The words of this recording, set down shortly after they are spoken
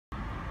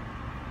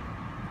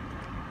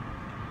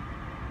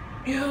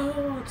Yo,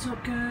 what's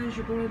up guys,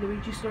 your boy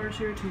Luigi Stars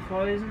here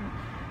 2000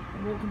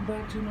 and welcome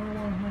back to another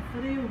one of my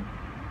video.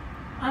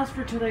 As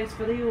for today's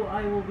video,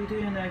 I will be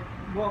doing a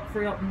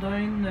walkthrough up and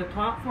down the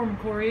platform in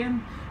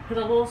coleraine,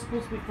 because I was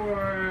supposed to be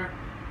for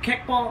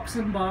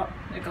kickboxing but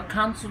it got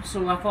cancelled,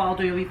 so I thought I'll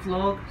do a wee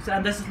vlog.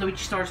 And this is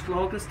Luigi Stars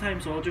vlog this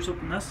time, so I'll just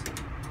open this.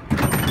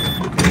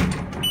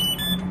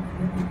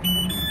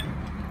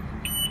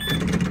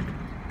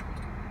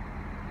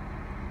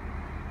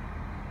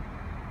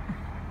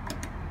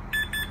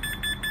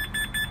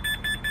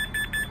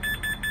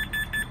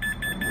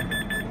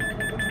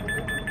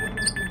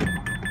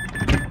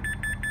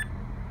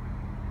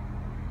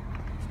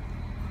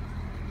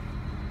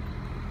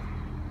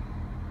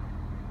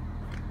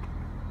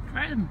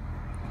 Right,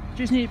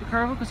 just need to be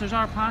careful because there's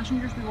our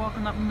passengers be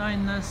walking up and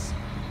down this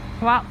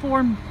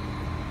platform.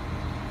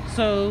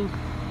 So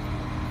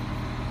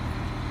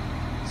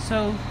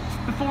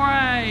before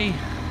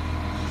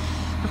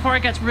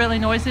it gets really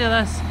noisy of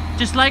this,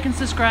 just like and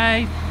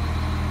subscribe,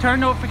 turn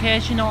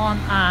notification on,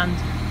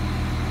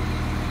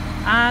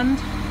 and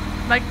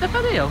like the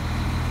video.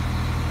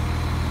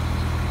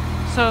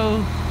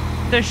 So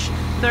there's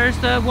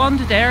the one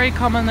to Derry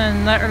coming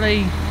in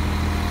literally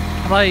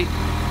about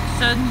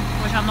soon,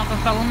 which I'm not going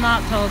to film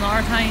that till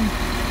another time,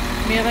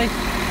 maybe.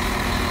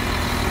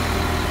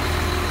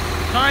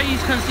 Sorry you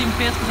couldn't see my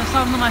face because there's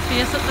something on my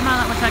face at the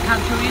minute which I can't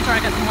show you or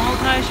I get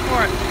demonetized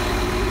for it.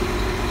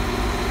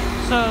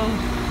 So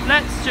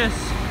let's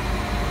just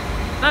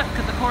look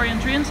at the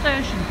coleraine train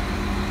station.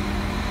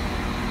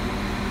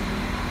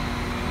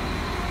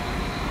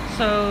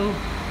 So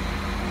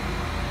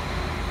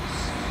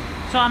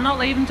I'm not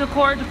leaving till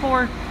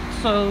 3:45,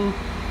 so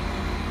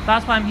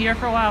that's why I'm here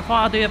for a while. I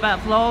thought I'd do a bit of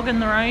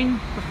vlogging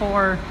around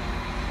before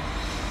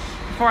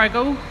I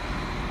go.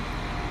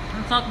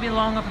 It's not going to be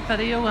long of a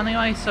video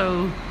anyway,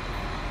 so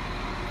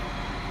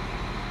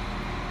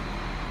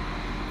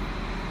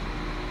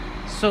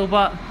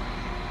but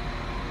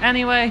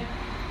anyway,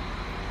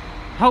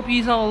 hope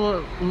you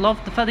all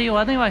loved the video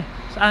anyway.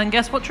 And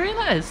guess what train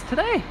it is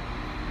today?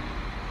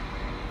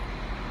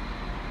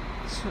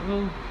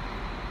 So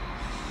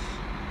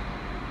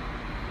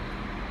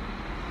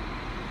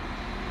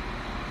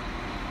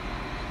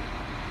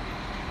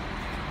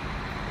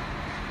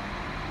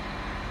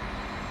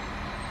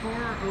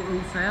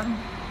 (4007)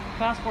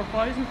 class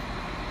 4000.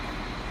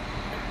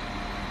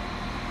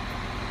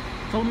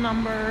 Phone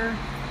number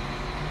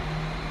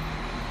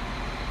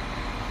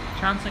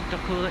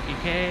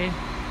translink.co.uk.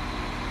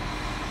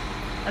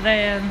 And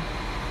then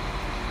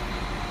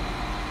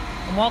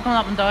I'm walking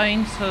up and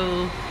down,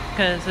 so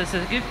because this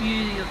is a good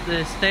view of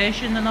the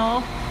station and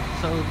all,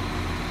 so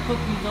hope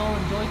you all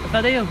enjoyed the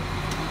video.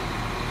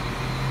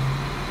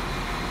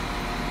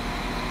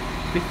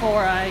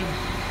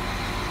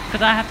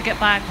 Because I have to get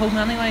back home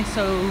anyway,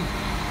 so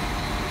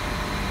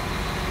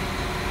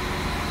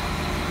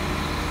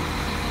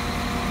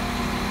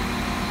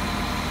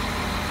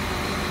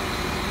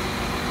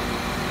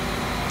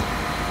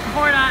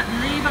before that,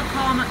 leave a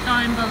comment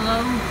down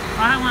below.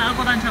 I'll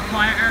go down to a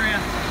quiet area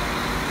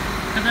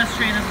because this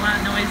train is a lot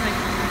noisy.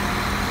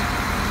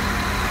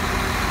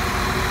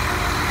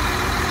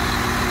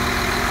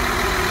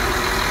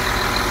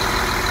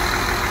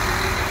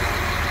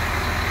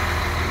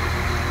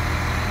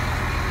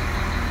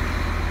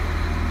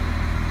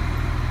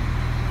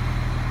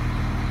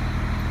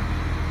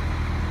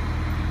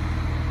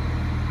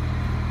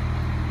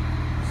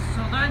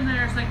 Down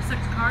there's like 6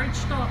 carriage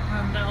stop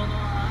and all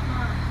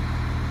that.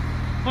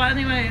 But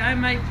anyway, I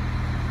might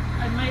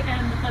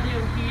end the video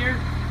here.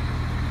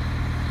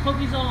 Hope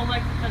you all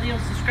like the video.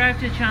 Subscribe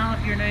to the channel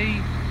if you're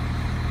new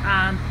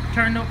and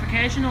turn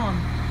notification on.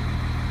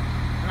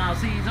 And I'll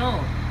see you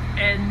all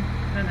in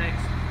the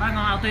next. Hang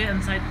on, I'll do it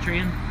inside the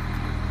train.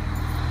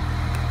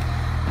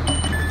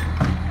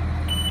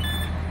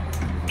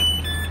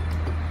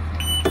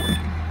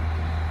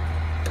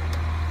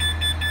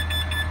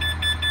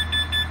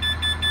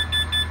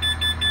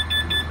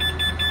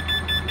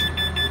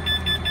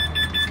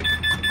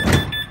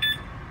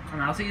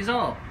 I'll see you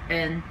all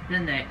in the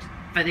next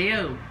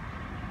video.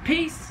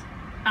 Peace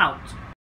out.